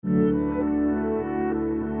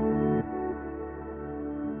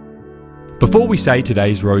Before we say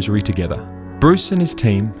today's rosary together, Bruce and his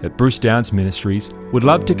team at Bruce Downs Ministries would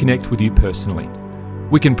love to connect with you personally.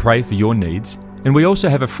 We can pray for your needs, and we also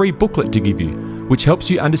have a free booklet to give you, which helps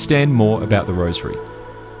you understand more about the rosary.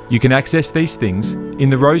 You can access these things in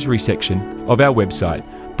the rosary section of our website,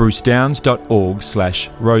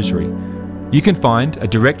 brucedowns.org/rosary. You can find a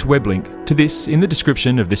direct web link to this in the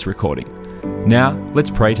description of this recording. Now, let's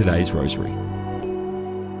pray today's rosary.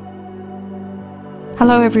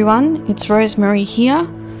 Hello everyone, it's Rosemary here.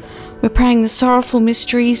 We're praying the Sorrowful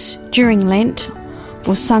Mysteries during Lent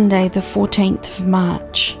for Sunday the 14th of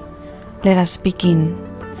March. Let us begin.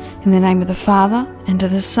 In the name of the Father, and of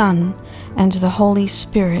the Son, and of the Holy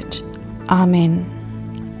Spirit. Amen.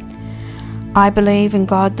 I believe in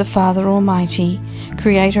God the Father Almighty,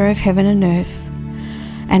 Creator of heaven and earth,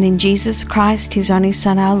 and in Jesus Christ, His only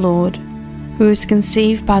Son, our Lord, who was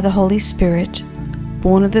conceived by the Holy Spirit,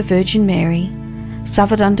 born of the Virgin Mary,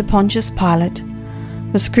 suffered under Pontius Pilate,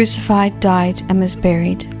 was crucified, died, and was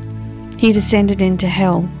buried. He descended into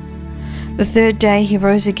hell. The third day he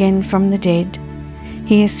rose again from the dead.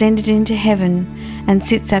 He ascended into heaven and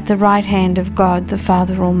sits at the right hand of God the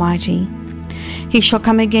Father Almighty. He shall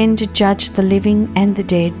come again to judge the living and the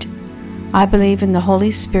dead. I believe in the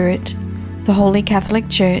Holy Spirit, the Holy Catholic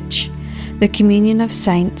Church, the communion of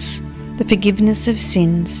saints, the forgiveness of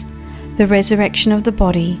sins, the resurrection of the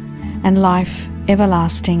body, and life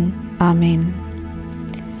everlasting. Amen.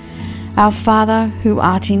 Our Father, who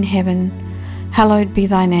art in heaven, hallowed be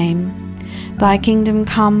thy name. Thy kingdom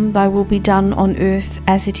come, thy will be done on earth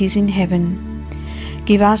as it is in heaven.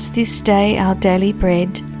 Give us this day our daily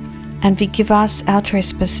bread, and forgive us our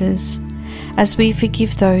trespasses, as we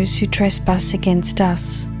forgive those who trespass against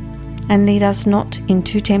us. And lead us not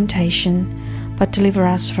into temptation, but deliver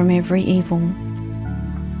us from every evil.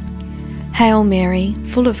 Hail Mary,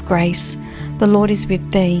 full of grace, the Lord is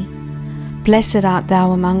with thee. Blessed art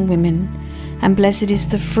thou among women, and blessed is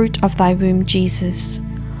the fruit of thy womb, Jesus.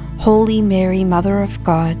 Holy Mary, Mother of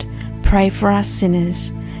God, pray for us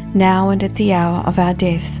sinners, now and at the hour of our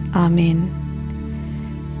death. Amen.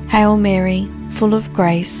 Hail Mary, full of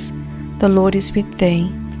grace, the Lord is with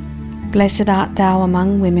thee. Blessed art thou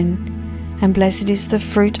among women, and blessed is the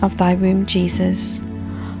fruit of thy womb, Jesus.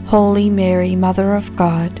 Holy Mary, Mother of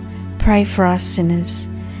God, pray for us sinners,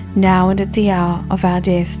 now and at the hour of our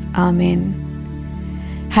death. Amen.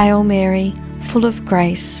 Hail Mary, full of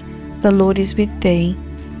grace, the Lord is with thee.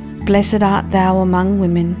 Blessed art thou among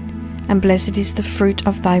women, and blessed is the fruit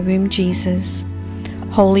of thy womb, Jesus.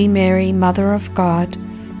 Holy Mary, Mother of God,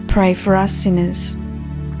 pray for us sinners,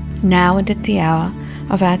 now and at the hour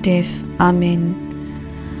of our death. Amen.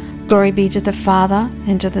 Glory be to the Father,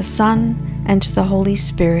 and to the Son, and to the Holy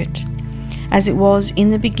Spirit, as it was in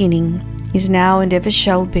the beginning, is now, and ever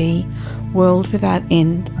shall be, world without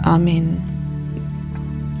end. Amen.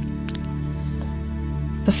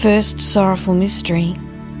 The first sorrowful mystery,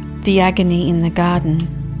 the agony in the garden.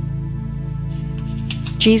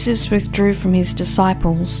 Jesus withdrew from his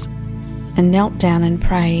disciples and knelt down and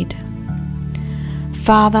prayed,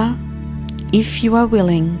 Father, if you are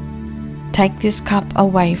willing, take this cup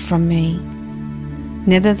away from me.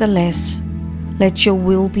 Nevertheless, let your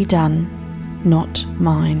will be done, not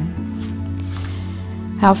mine.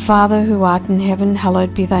 Our Father, who art in heaven,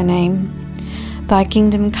 hallowed be thy name. Thy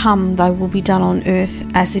kingdom come, thy will be done on earth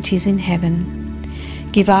as it is in heaven.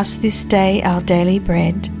 Give us this day our daily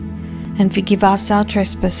bread, and forgive us our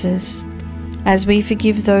trespasses, as we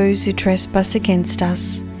forgive those who trespass against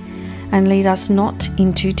us. And lead us not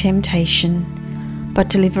into temptation, but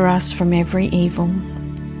deliver us from every evil.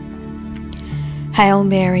 Hail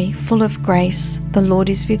Mary, full of grace, the Lord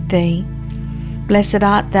is with thee. Blessed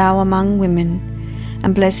art thou among women,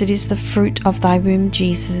 and blessed is the fruit of thy womb,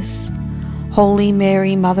 Jesus. Holy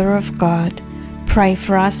Mary, Mother of God, pray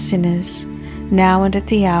for us sinners, now and at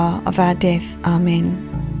the hour of our death. Amen.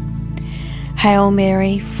 Hail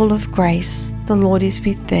Mary, full of grace, the Lord is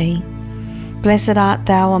with thee. Blessed art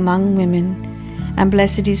thou among women, and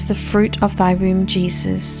blessed is the fruit of thy womb,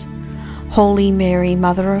 Jesus. Holy Mary,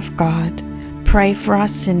 Mother of God, pray for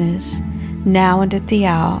us sinners, now and at the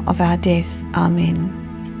hour of our death. Amen.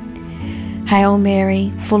 Hail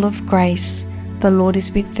Mary, full of grace, the Lord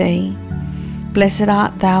is with thee. Blessed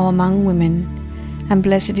art thou among women, and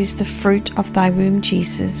blessed is the fruit of thy womb,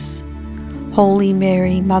 Jesus. Holy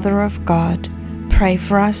Mary, Mother of God, pray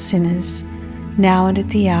for us sinners, now and at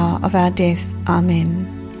the hour of our death. Amen.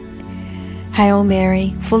 Hail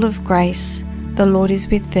Mary, full of grace, the Lord is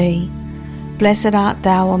with thee. Blessed art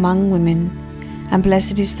thou among women, and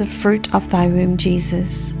blessed is the fruit of thy womb,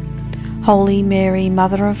 Jesus. Holy Mary,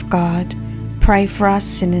 Mother of God, pray for us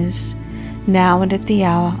sinners, now and at the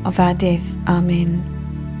hour of our death. Amen.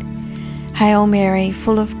 Hail Mary,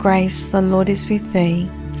 full of grace, the Lord is with thee.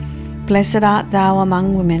 Blessed art thou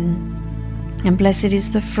among women, and blessed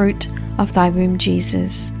is the fruit of thy womb,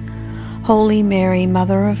 Jesus. Holy Mary,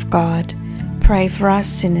 Mother of God, pray for us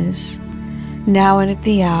sinners, now and at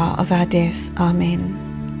the hour of our death. Amen.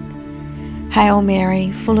 Hail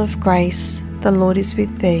Mary, full of grace, the Lord is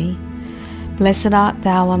with thee. Blessed art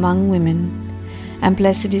thou among women, and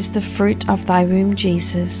blessed is the fruit of thy womb,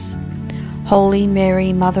 Jesus. Holy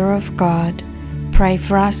Mary, Mother of God, pray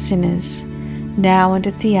for us sinners, now and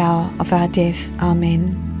at the hour of our death.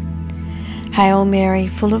 Amen. Hail Mary,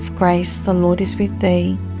 full of grace, the Lord is with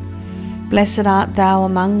thee. Blessed art thou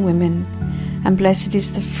among women, and blessed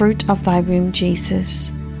is the fruit of thy womb,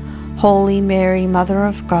 Jesus. Holy Mary, Mother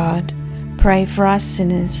of God, pray for us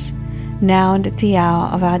sinners, now and at the hour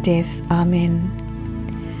of our death. Amen.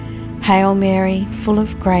 Hail Mary, full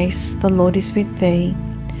of grace, the Lord is with thee.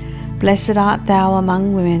 Blessed art thou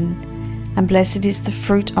among women, and blessed is the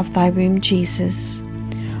fruit of thy womb, Jesus.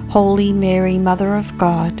 Holy Mary, Mother of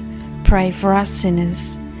God, pray for us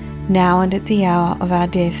sinners, now and at the hour of our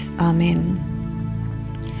death. Amen.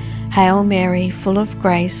 Hail Mary, full of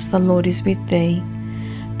grace, the Lord is with thee.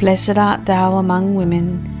 Blessed art thou among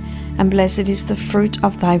women, and blessed is the fruit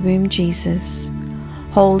of thy womb, Jesus.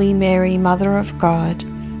 Holy Mary, Mother of God,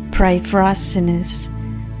 pray for us sinners,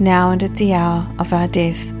 now and at the hour of our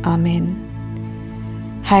death. Amen.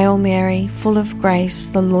 Hail Mary, full of grace,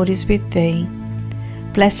 the Lord is with thee.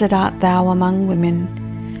 Blessed art thou among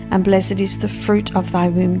women, and blessed is the fruit of thy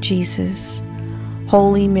womb, Jesus.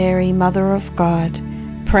 Holy Mary, Mother of God,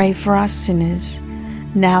 pray for us sinners,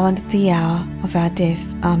 now and at the hour of our death.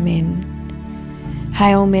 Amen.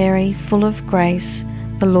 Hail Mary, full of grace,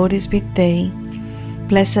 the Lord is with thee.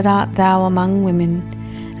 Blessed art thou among women,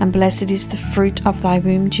 and blessed is the fruit of thy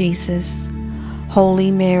womb, Jesus.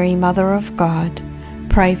 Holy Mary, Mother of God,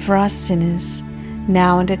 pray for us sinners,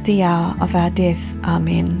 now and at the hour of our death.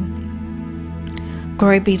 Amen.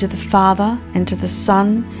 Glory be to the Father, and to the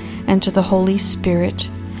Son, and to the Holy Spirit,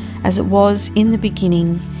 as it was in the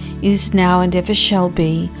beginning, is now, and ever shall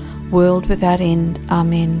be, world without end.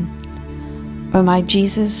 Amen. O my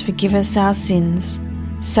Jesus, forgive us our sins,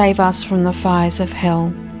 save us from the fires of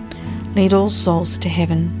hell, lead all souls to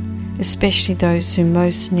heaven, especially those who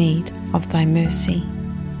most need of thy mercy.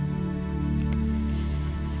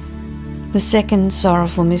 The second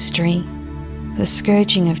sorrowful mystery, the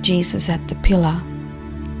scourging of Jesus at the pillar.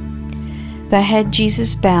 They had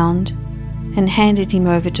Jesus bound and handed him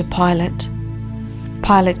over to Pilate.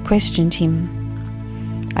 Pilate questioned him,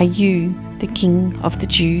 "Are you the King of the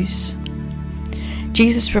Jews?"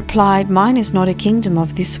 Jesus replied, "Mine is not a kingdom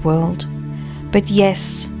of this world, but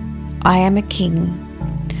yes, I am a king.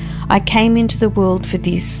 I came into the world for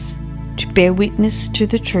this, to bear witness to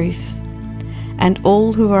the truth, and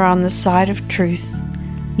all who are on the side of truth,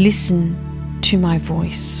 listen to my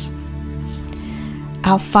voice.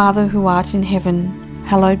 Our Father who art in heaven,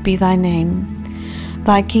 hallowed be thy name.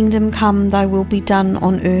 Thy kingdom come, thy will be done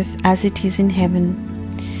on earth as it is in heaven.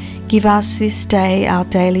 Give us this day our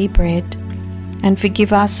daily bread, and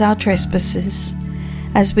forgive us our trespasses,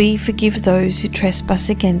 as we forgive those who trespass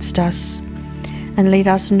against us. And lead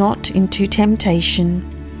us not into temptation,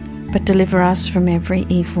 but deliver us from every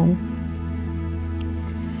evil.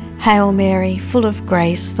 Hail Mary, full of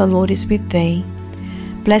grace, the Lord is with thee.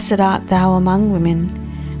 Blessed art thou among women,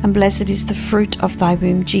 and blessed is the fruit of thy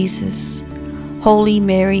womb, Jesus. Holy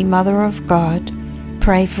Mary, Mother of God,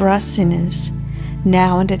 pray for us sinners,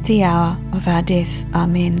 now and at the hour of our death.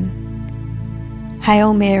 Amen.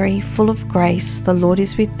 Hail Mary, full of grace, the Lord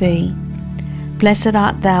is with thee. Blessed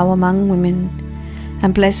art thou among women,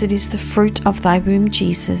 and blessed is the fruit of thy womb,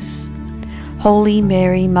 Jesus. Holy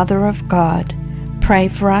Mary, Mother of God, pray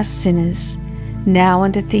for us sinners, now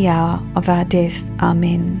and at the hour of our death.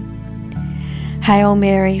 Amen. Hail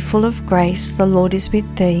Mary, full of grace, the Lord is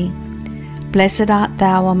with thee. Blessed art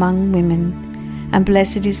thou among women, and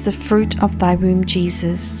blessed is the fruit of thy womb,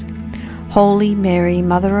 Jesus. Holy Mary,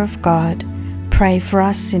 Mother of God, pray for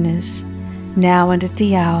us sinners, now and at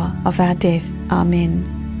the hour of our death.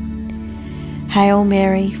 Amen. Hail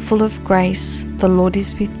Mary, full of grace, the Lord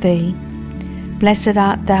is with thee. Blessed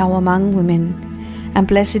art thou among women, and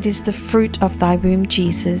blessed is the fruit of thy womb,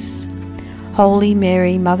 Jesus. Holy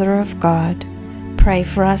Mary, Mother of God, pray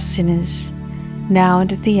for us sinners, now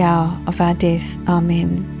and at the hour of our death.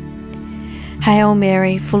 Amen. Hail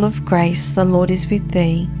Mary, full of grace, the Lord is with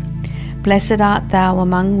thee. Blessed art thou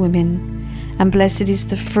among women, and blessed is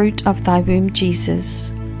the fruit of thy womb,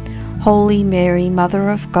 Jesus. Holy Mary, Mother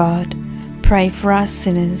of God, pray for us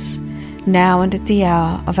sinners, now and at the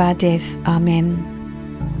hour of our death. Amen.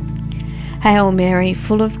 Hail Mary,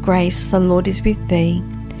 full of grace, the Lord is with thee.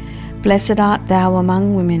 Blessed art thou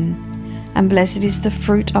among women, and blessed is the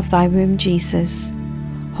fruit of thy womb, Jesus.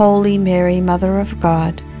 Holy Mary, Mother of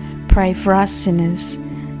God, pray for us sinners,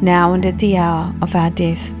 now and at the hour of our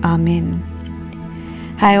death. Amen.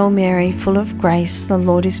 Hail Mary, full of grace, the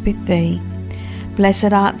Lord is with thee.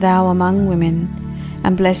 Blessed art thou among women,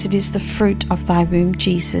 and blessed is the fruit of thy womb,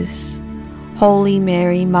 Jesus. Holy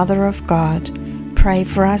Mary, Mother of God, pray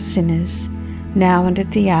for us sinners, now and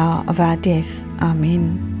at the hour of our death.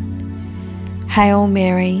 Amen. Hail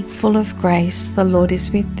Mary, full of grace, the Lord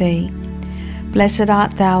is with thee. Blessed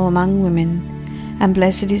art thou among women, and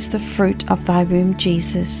blessed is the fruit of thy womb,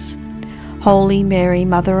 Jesus. Holy Mary,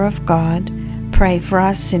 Mother of God, pray for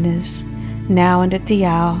us sinners, now and at the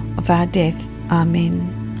hour of our death.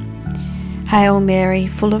 Amen. Hail Mary,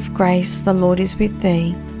 full of grace, the Lord is with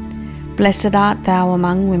thee. Blessed art thou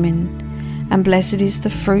among women, and blessed is the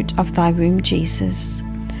fruit of thy womb, Jesus.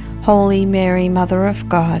 Holy Mary, Mother of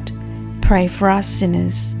God, pray for us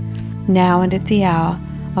sinners, now and at the hour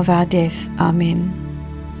of our death. Amen.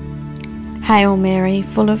 Hail Mary,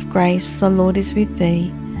 full of grace, the Lord is with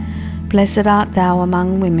thee. Blessed art thou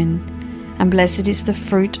among women, and blessed is the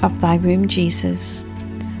fruit of thy womb, Jesus.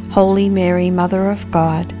 Holy Mary, Mother of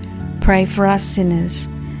God, pray for us sinners,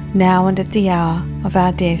 now and at the hour of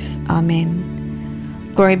our death. Amen.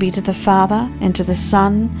 Glory be to the Father, and to the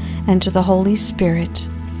Son, and to the Holy Spirit,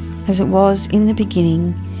 as it was in the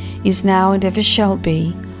beginning, is now, and ever shall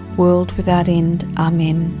be, world without end.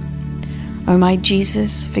 Amen. O my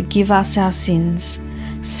Jesus, forgive us our sins,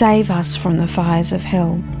 save us from the fires of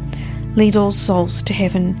hell, lead all souls to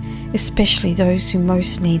heaven, especially those who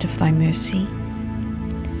most need of thy mercy.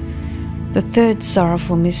 The third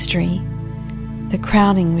sorrowful mystery, the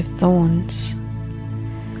crowning with thorns.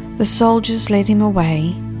 The soldiers led him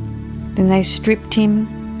away, then they stripped him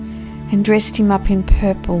and dressed him up in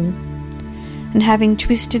purple, and having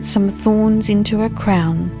twisted some thorns into a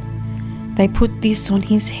crown, they put this on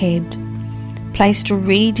his head, placed a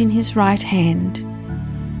reed in his right hand,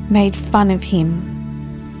 made fun of him,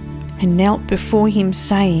 and knelt before him,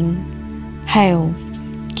 saying, Hail,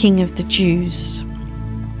 King of the Jews!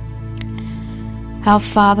 Our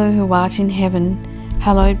Father who art in heaven,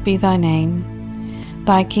 hallowed be thy name.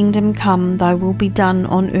 Thy kingdom come, thy will be done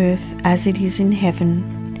on earth as it is in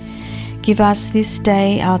heaven. Give us this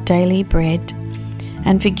day our daily bread,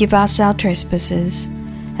 and forgive us our trespasses,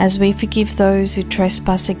 as we forgive those who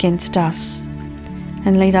trespass against us.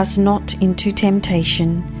 And lead us not into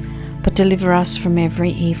temptation, but deliver us from every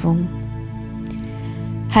evil.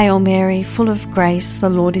 Hail Mary, full of grace, the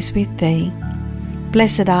Lord is with thee.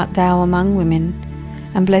 Blessed art thou among women,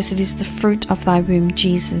 and blessed is the fruit of thy womb,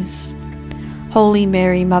 Jesus. Holy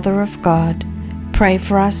Mary, Mother of God, pray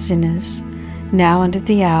for us sinners, now and at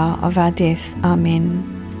the hour of our death. Amen.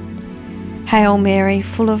 Hail Mary,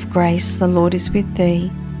 full of grace, the Lord is with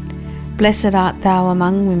thee. Blessed art thou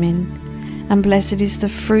among women, and blessed is the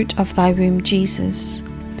fruit of thy womb, Jesus.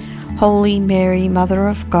 Holy Mary, Mother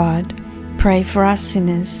of God, pray for us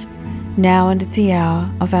sinners, now and at the hour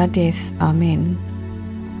of our death. Amen.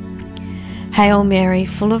 Hail Mary,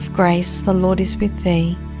 full of grace, the Lord is with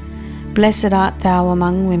thee. Blessed art thou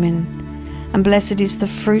among women, and blessed is the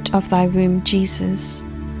fruit of thy womb, Jesus.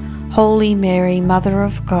 Holy Mary, Mother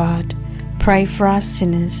of God, pray for us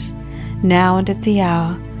sinners, now and at the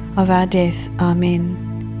hour of our death. Amen.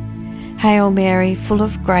 Hail Mary, full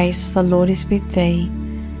of grace, the Lord is with thee.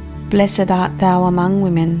 Blessed art thou among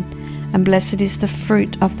women, and blessed is the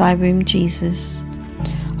fruit of thy womb, Jesus.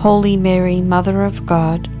 Holy Mary, Mother of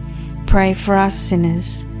God, pray for us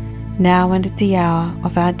sinners, now and at the hour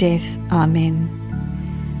of our death.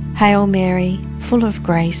 Amen. Hail Mary, full of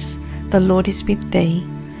grace, the Lord is with thee.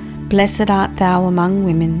 Blessed art thou among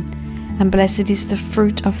women, and blessed is the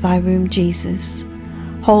fruit of thy womb, Jesus.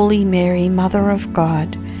 Holy Mary, Mother of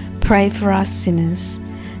God, pray for us sinners,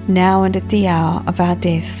 now and at the hour of our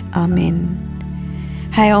death. Amen.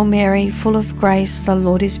 Hail Mary, full of grace, the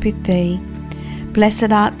Lord is with thee.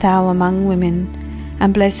 Blessed art thou among women,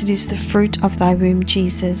 and blessed is the fruit of thy womb,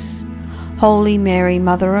 Jesus. Holy Mary,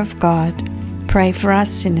 Mother of God, pray for us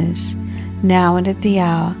sinners, now and at the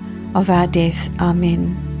hour of our death.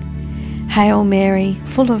 Amen. Hail Mary,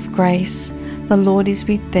 full of grace, the Lord is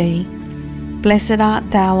with thee. Blessed art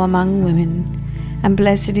thou among women, and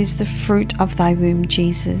blessed is the fruit of thy womb,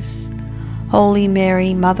 Jesus. Holy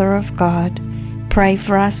Mary, Mother of God, pray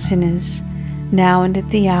for us sinners, now and at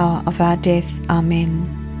the hour of our death.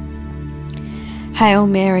 Amen. Hail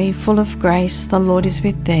Mary, full of grace, the Lord is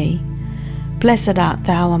with thee. Blessed art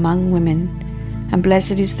thou among women, and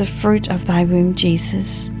blessed is the fruit of thy womb,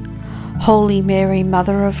 Jesus. Holy Mary,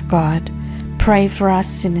 Mother of God, pray for us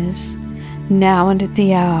sinners, now and at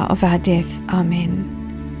the hour of our death.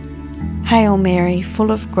 Amen. Hail Mary,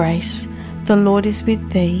 full of grace, the Lord is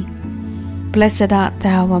with thee. Blessed art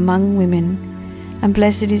thou among women, and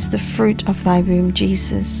blessed is the fruit of thy womb,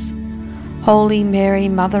 Jesus. Holy Mary,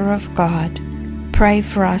 Mother of God, pray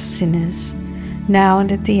for us sinners, now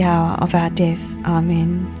and at the hour of our death.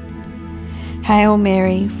 Amen. Hail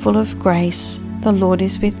Mary, full of grace, the Lord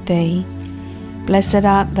is with thee. Blessed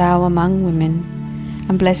art thou among women,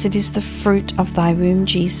 and blessed is the fruit of thy womb,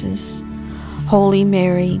 Jesus. Holy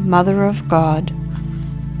Mary, Mother of God,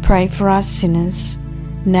 pray for us sinners,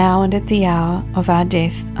 now and at the hour of our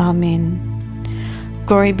death. Amen.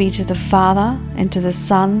 Glory be to the Father, and to the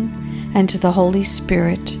Son, and to the Holy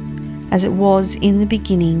Spirit, as it was in the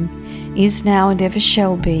beginning, is now, and ever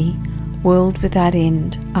shall be, world without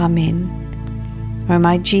end. Amen. O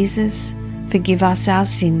my Jesus, forgive us our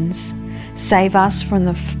sins, save us from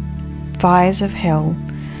the fires of hell,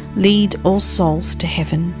 lead all souls to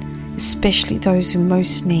heaven, especially those who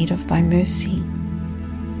most need of thy mercy.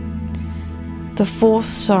 The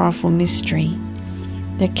fourth sorrowful mystery,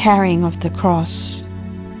 the carrying of the cross.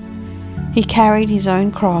 He carried his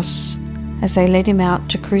own cross as they led him out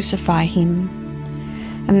to crucify him,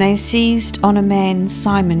 and they seized on a man,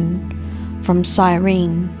 Simon, from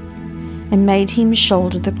Cyrene, and made him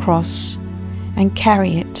shoulder the cross and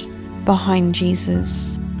carry it behind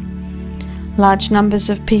Jesus. Large numbers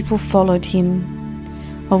of people followed him,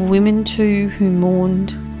 of women too who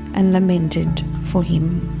mourned and lamented for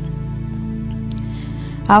him.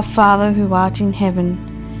 Our Father who art in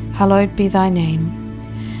heaven, hallowed be thy name.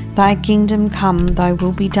 Thy kingdom come, thy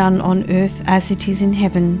will be done on earth as it is in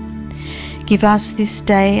heaven. Give us this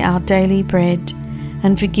day our daily bread,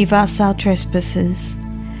 and forgive us our trespasses,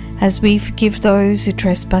 as we forgive those who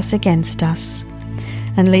trespass against us.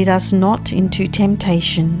 And lead us not into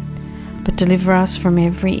temptation, but deliver us from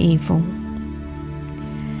every evil.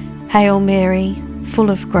 Hail Mary, full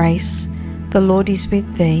of grace, the Lord is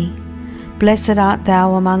with thee. Blessed art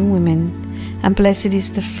thou among women, and blessed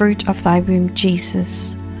is the fruit of thy womb,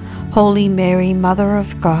 Jesus. Holy Mary, Mother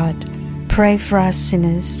of God, pray for us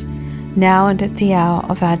sinners, now and at the hour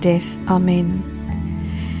of our death. Amen.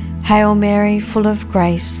 Hail Mary, full of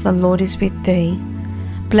grace, the Lord is with thee.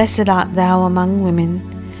 Blessed art thou among women,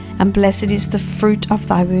 and blessed is the fruit of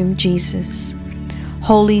thy womb, Jesus.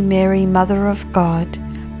 Holy Mary, Mother of God,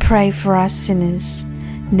 pray for us sinners,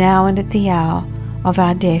 now and at the hour of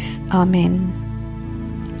our death. Amen.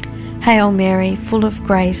 Hail Mary, full of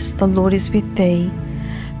grace, the Lord is with thee.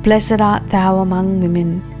 Blessed art thou among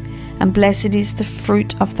women, and blessed is the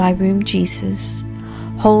fruit of thy womb, Jesus.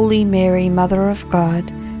 Holy Mary, Mother of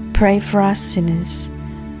God, pray for us sinners,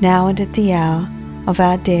 now and at the hour of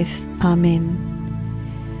our death. Amen.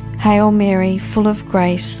 Hail Mary, full of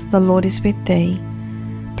grace, the Lord is with thee.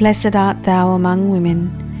 Blessed art thou among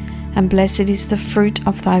women, and blessed is the fruit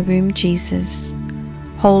of thy womb, Jesus.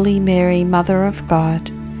 Holy Mary, Mother of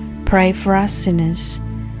God, pray for us sinners,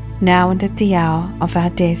 now and at the hour of our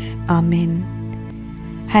death. Amen.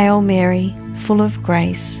 Hail Mary, full of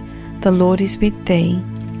grace, the Lord is with thee.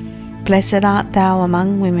 Blessed art thou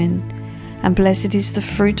among women, and blessed is the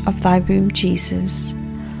fruit of thy womb, Jesus.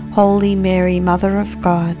 Holy Mary, Mother of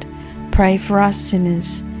God, pray for us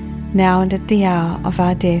sinners, now and at the hour of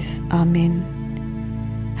our death. Amen.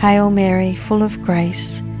 Hail Mary, full of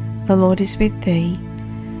grace, the Lord is with thee.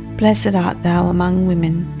 Blessed art thou among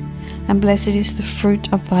women, and blessed is the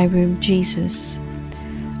fruit of thy womb, Jesus.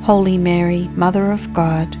 Holy Mary, Mother of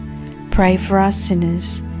God, pray for us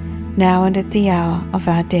sinners, now and at the hour of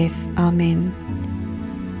our death. Amen.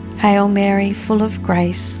 Hail Mary, full of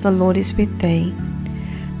grace, the Lord is with thee.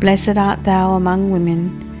 Blessed art thou among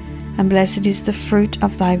women, and blessed is the fruit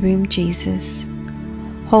of thy womb, Jesus.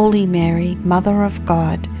 Holy Mary, Mother of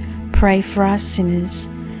God, pray for us sinners,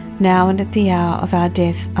 now and at the hour of our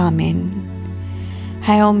death. Amen.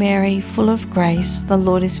 Hail Mary, full of grace, the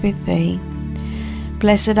Lord is with thee.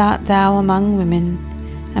 Blessed art thou among women,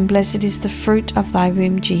 and blessed is the fruit of thy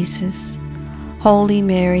womb, Jesus. Holy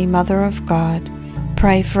Mary, Mother of God,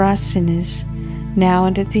 pray for us sinners, now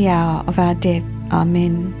and at the hour of our death.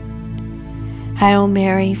 Amen. Hail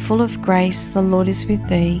Mary, full of grace, the Lord is with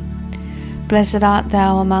thee. Blessed art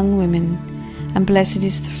thou among women, and blessed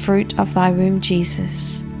is the fruit of thy womb,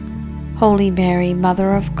 Jesus. Holy Mary,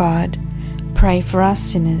 Mother of God, pray for us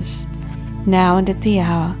sinners, now and at the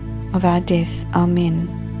hour of our death. Amen.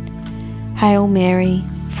 Hail Mary,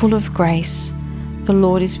 full of grace, the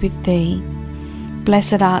Lord is with thee.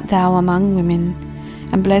 Blessed art thou among women,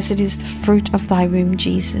 and blessed is the fruit of thy womb,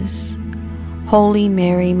 Jesus. Holy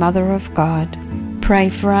Mary, Mother of God, pray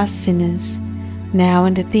for us sinners, now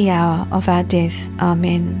and at the hour of our death.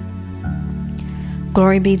 Amen.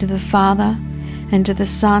 Glory be to the Father, and to the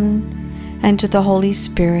Son, and to the Holy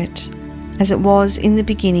Spirit, as it was in the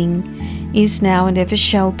beginning, is now, and ever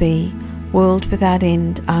shall be, world without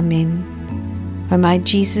end. Amen. O my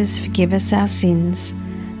Jesus, forgive us our sins,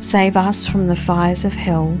 save us from the fires of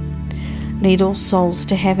hell, lead all souls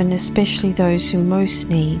to heaven, especially those who most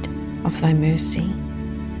need of thy mercy.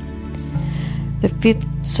 The fifth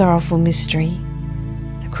sorrowful mystery,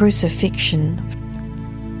 the crucifixion.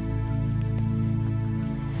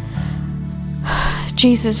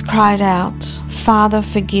 Jesus cried out, "Father,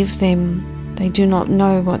 forgive them, they do not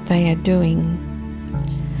know what they are doing."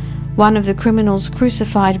 One of the criminals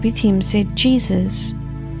crucified with him said, "Jesus,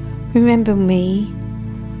 remember me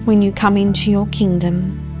when you come into your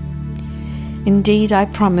kingdom." "Indeed, I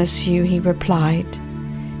promise you," he replied,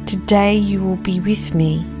 "today you will be with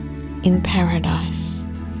me in paradise."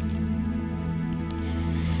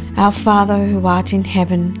 Our Father who art in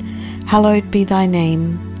heaven, hallowed be thy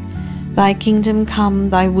name. Thy kingdom come,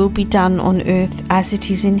 thy will be done on earth as it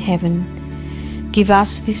is in heaven. Give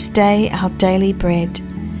us this day our daily bread,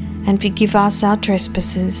 and forgive us our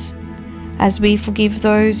trespasses, as we forgive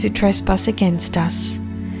those who trespass against us.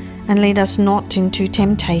 And lead us not into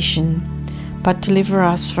temptation, but deliver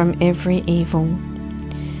us from every evil.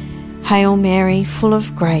 Hail Mary, full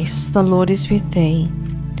of grace, the Lord is with thee.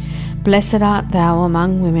 Blessed art thou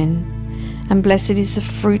among women, and blessed is the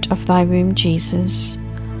fruit of thy womb, Jesus.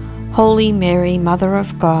 Holy Mary, Mother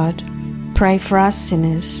of God, pray for us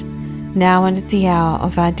sinners, now and at the hour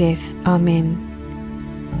of our death. Amen.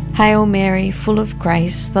 Hail Mary, full of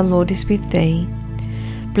grace, the Lord is with thee.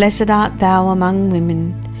 Blessed art thou among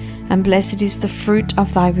women, and blessed is the fruit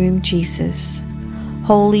of thy womb, Jesus.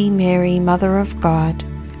 Holy Mary, Mother of God,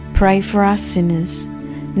 pray for us sinners,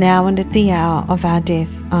 now and at the hour of our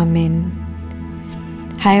death. Amen.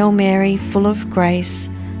 Hail Mary, full of grace,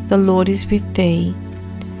 the Lord is with thee.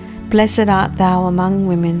 Blessed art thou among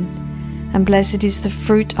women, and blessed is the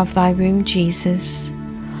fruit of thy womb, Jesus.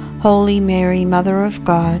 Holy Mary, Mother of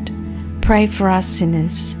God, pray for us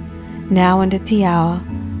sinners, now and at the hour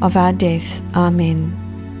of our death. Amen.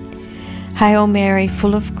 Hail Mary,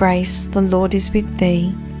 full of grace, the Lord is with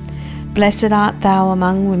thee. Blessed art thou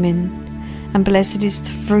among women, and blessed is the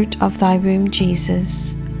fruit of thy womb,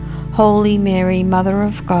 Jesus. Holy Mary, Mother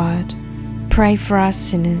of God, pray for us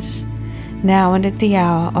sinners, now and at the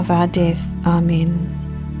hour of our death. Amen.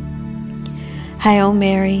 Hail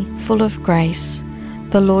Mary, full of grace,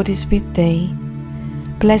 the Lord is with thee.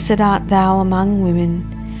 Blessed art thou among women,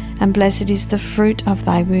 and blessed is the fruit of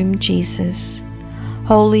thy womb, Jesus.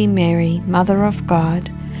 Holy Mary, Mother of God,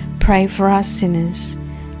 pray for us sinners,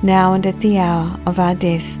 now and at the hour of our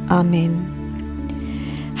death.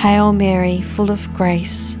 Amen. Hail Mary, full of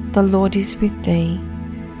grace, the Lord is with thee.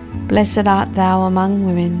 Blessed art thou among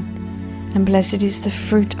women, and blessed is the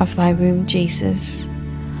fruit of thy womb, Jesus.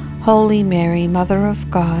 Holy Mary, Mother of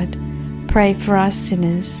God, pray for us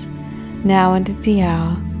sinners, now and at the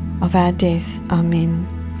hour of our death. Amen.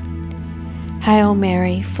 Hail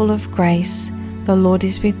Mary, full of grace, the Lord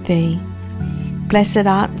is with thee. Blessed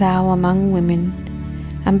art thou among women,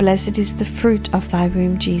 and blessed is the fruit of thy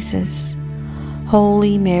womb, Jesus.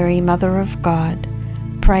 Holy Mary, Mother of God,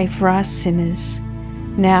 pray for us sinners,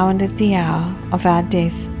 now and at the hour of our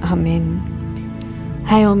death. Amen.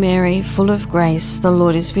 Hail Mary, full of grace, the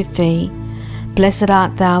Lord is with thee. Blessed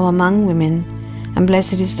art thou among women, and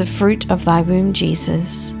blessed is the fruit of thy womb,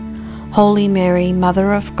 Jesus. Holy Mary,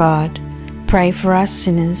 Mother of God, pray for us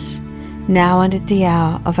sinners, now and at the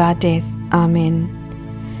hour of our death. Amen.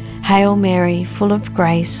 Hail Mary, full of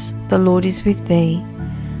grace, the Lord is with thee.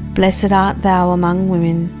 Blessed art thou among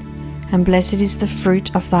women, and blessed is the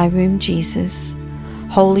fruit of thy womb, Jesus.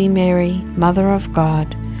 Holy Mary, Mother of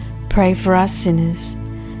God, pray for us sinners,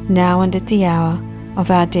 now and at the hour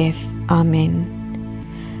of our death.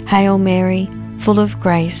 Amen. Hail Mary, full of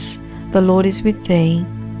grace, the Lord is with thee.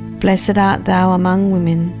 Blessed art thou among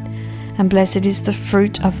women, and blessed is the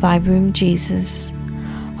fruit of thy womb, Jesus.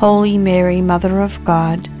 Holy Mary, Mother of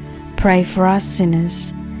God, pray for us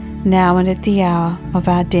sinners, now and at the hour of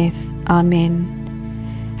our death.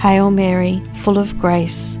 Amen. Hail Mary, full of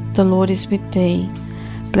grace, the Lord is with thee.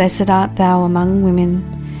 Blessed art thou among women,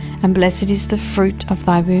 and blessed is the fruit of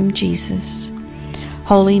thy womb, Jesus.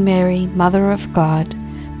 Holy Mary, Mother of God,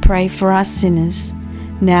 pray for us sinners,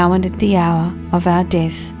 now and at the hour of our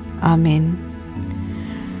death. Amen.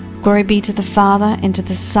 Glory be to the Father, and to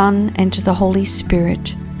the Son, and to the Holy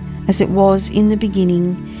Spirit, as it was in the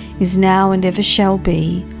beginning, is now, and ever shall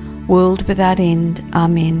be, world without end.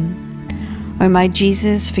 Amen. O my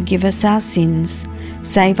Jesus, forgive us our sins,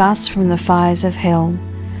 save us from the fires of hell,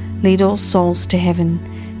 lead all souls to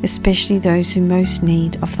heaven, especially those who most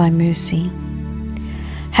need of thy mercy.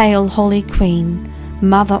 Hail, Holy Queen,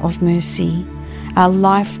 Mother of Mercy, our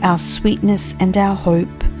life, our sweetness, and our hope.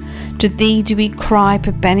 To thee do we cry,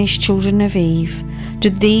 poor banished children of Eve. To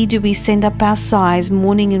thee do we send up our sighs,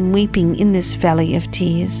 mourning and weeping in this valley of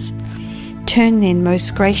tears. Turn then,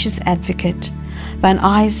 most gracious Advocate, thine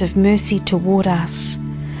eyes of mercy toward us,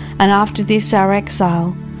 and after this our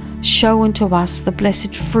exile, show unto us the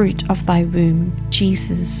blessed fruit of thy womb,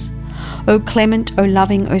 Jesus. O clement, O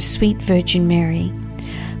loving, O sweet Virgin Mary,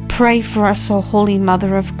 pray for us, O Holy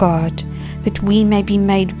Mother of God, that we may be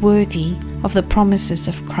made worthy of the promises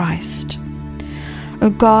of Christ. O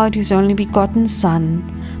God, whose only begotten Son,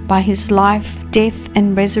 by his life, death,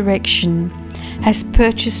 and resurrection, has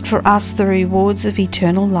purchased for us the rewards of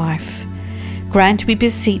eternal life, grant, we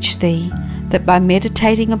beseech thee, that by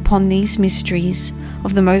meditating upon these mysteries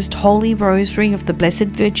of the most holy Rosary of the Blessed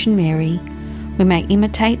Virgin Mary, we may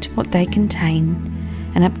imitate what they contain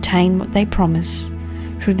and obtain what they promise,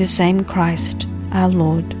 through the same Christ our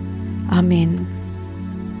Lord. Amen.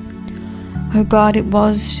 O God, it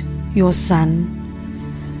was your Son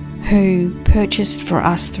who purchased for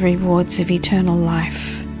us the rewards of eternal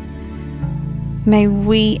life. May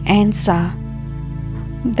we answer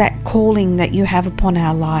that calling that you have upon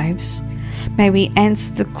our lives. May we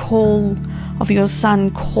answer the call of your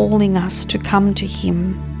Son calling us to come to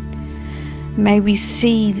him. May we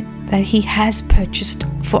see that he has purchased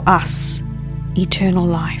for us eternal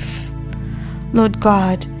life. Lord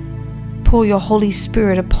God, pour your Holy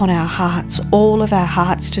Spirit upon our hearts, all of our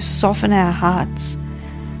hearts, to soften our hearts,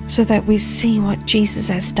 so that we see what Jesus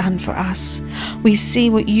has done for us. We see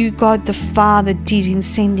what you, God the Father, did in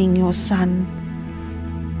sending your Son.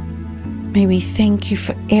 May we thank you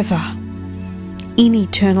forever in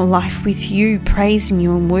eternal life with you, praising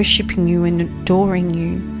you and worshipping you and adoring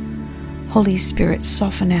you. Holy Spirit,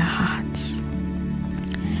 soften our hearts.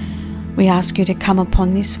 We ask you to come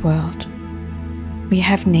upon this world. We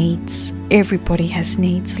have needs. Everybody has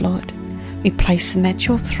needs, Lord. We place them at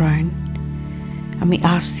your throne. And we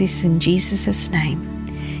ask this in Jesus' name,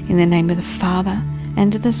 in the name of the Father,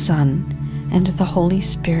 and of the Son, and of the Holy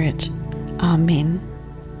Spirit. Amen.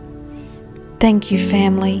 Thank you,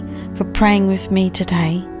 family, for praying with me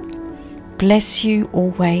today. Bless you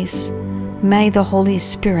always. May the Holy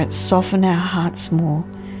Spirit soften our hearts more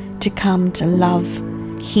to come to love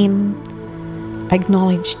him,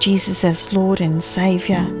 acknowledge Jesus as Lord and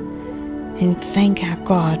Saviour, and thank our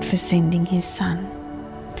God for sending his Son.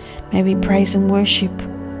 May we praise and worship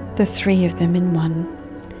the three of them in one.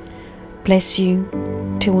 Bless you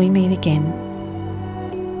till we meet again.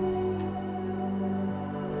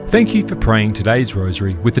 Thank you for praying today's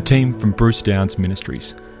Rosary with the team from Bruce Downs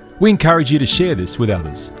Ministries. We encourage you to share this with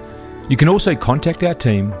others. You can also contact our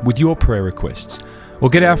team with your prayer requests, or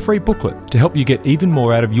get our free booklet to help you get even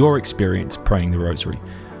more out of your experience praying the Rosary.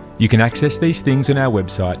 You can access these things on our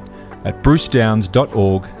website at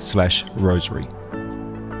brucedowns.org/rosary.